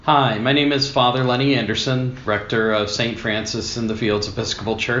Hi, my name is Father Lenny Anderson, rector of St. Francis in the Fields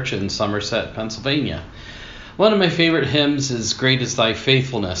Episcopal Church in Somerset, Pennsylvania. One of my favorite hymns is Great is Thy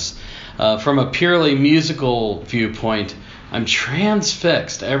Faithfulness. From a purely musical viewpoint, I'm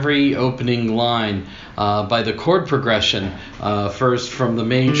transfixed every opening line by the chord progression, first from the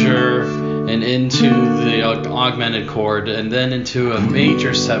major and into the augmented chord, and then into a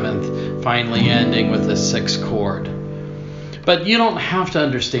major seventh, finally ending with a sixth chord. But you don't have to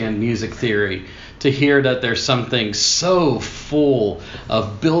understand music theory to hear that there's something so full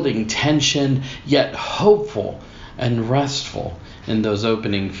of building tension, yet hopeful and restful in those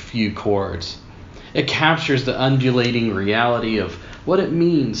opening few chords. It captures the undulating reality of what it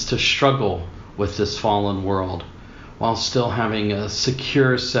means to struggle with this fallen world, while still having a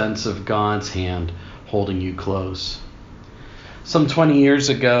secure sense of God's hand holding you close. Some 20 years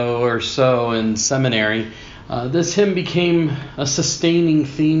ago or so in seminary, this hymn became a sustaining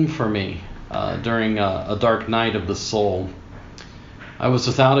theme for me during a dark night of the soul. I was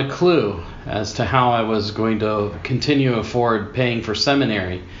without a clue as to how I was going to continue afford paying for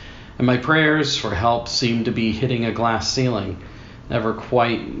seminary, and my prayers for help seemed to be hitting a glass ceiling, never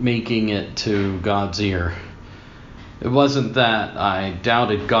quite making it to God's ear. It wasn't that I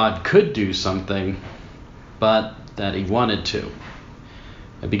doubted God could do something, but that He wanted to.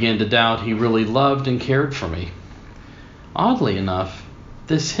 I began to doubt He really loved and cared for me. Oddly enough,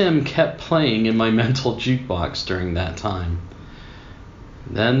 this hymn kept playing in my mental jukebox during that time.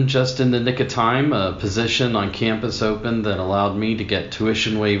 Then, just in the nick of time, a position on campus opened that allowed me to get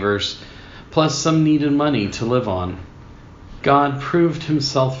tuition waivers, plus some needed money to live on. God proved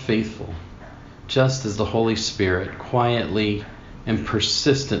Himself faithful, just as the Holy Spirit quietly and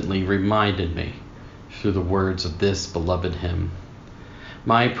persistently reminded me through the words of this beloved hymn.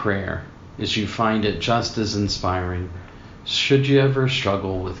 My prayer is you find it just as inspiring should you ever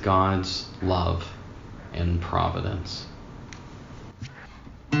struggle with God's love and providence.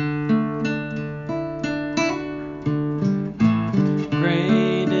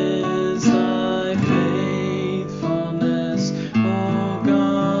 Great is thy faithfulness, O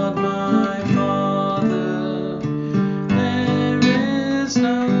God my Father. There is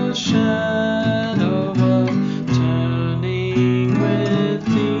no shadow of turning with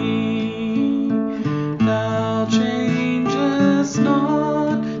thee. Thou changest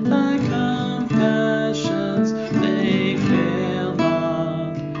not, thy compassions, they fail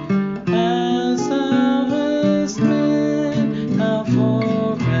not. As thou hast been, thou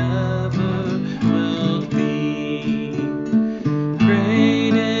forever wilt be.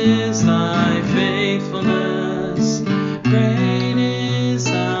 Great is thy faithfulness, great is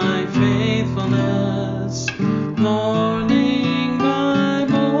thy faithfulness. Morning by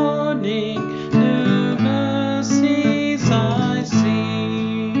morning, new mercies I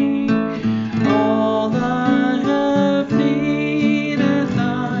see. All I have needed,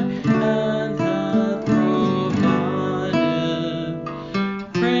 thy hand hath provided.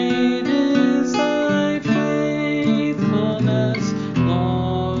 Great is thy faithfulness,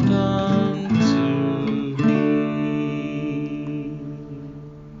 Lord, unto me.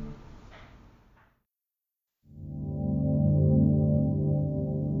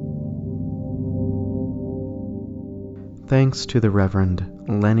 Thanks to the Reverend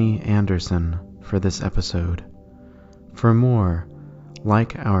Lenny Anderson for this episode. For more,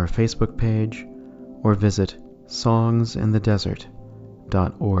 like our Facebook page or visit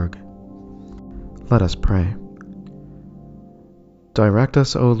songsinthedesert.org. Let us pray. Direct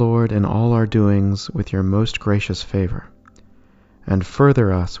us, O Lord, in all our doings with your most gracious favor, and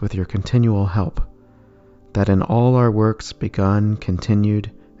further us with your continual help, that in all our works begun,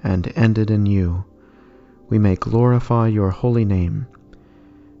 continued, and ended in you, we may glorify your holy name,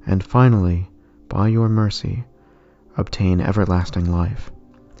 and finally, by your mercy, obtain everlasting life.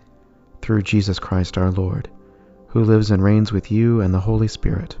 Through Jesus Christ our Lord, who lives and reigns with you and the Holy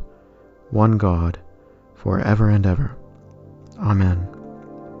Spirit, one God, forever and ever. Amen.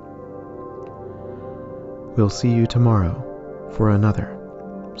 We'll see you tomorrow for another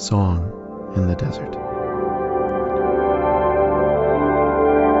Song in the Desert.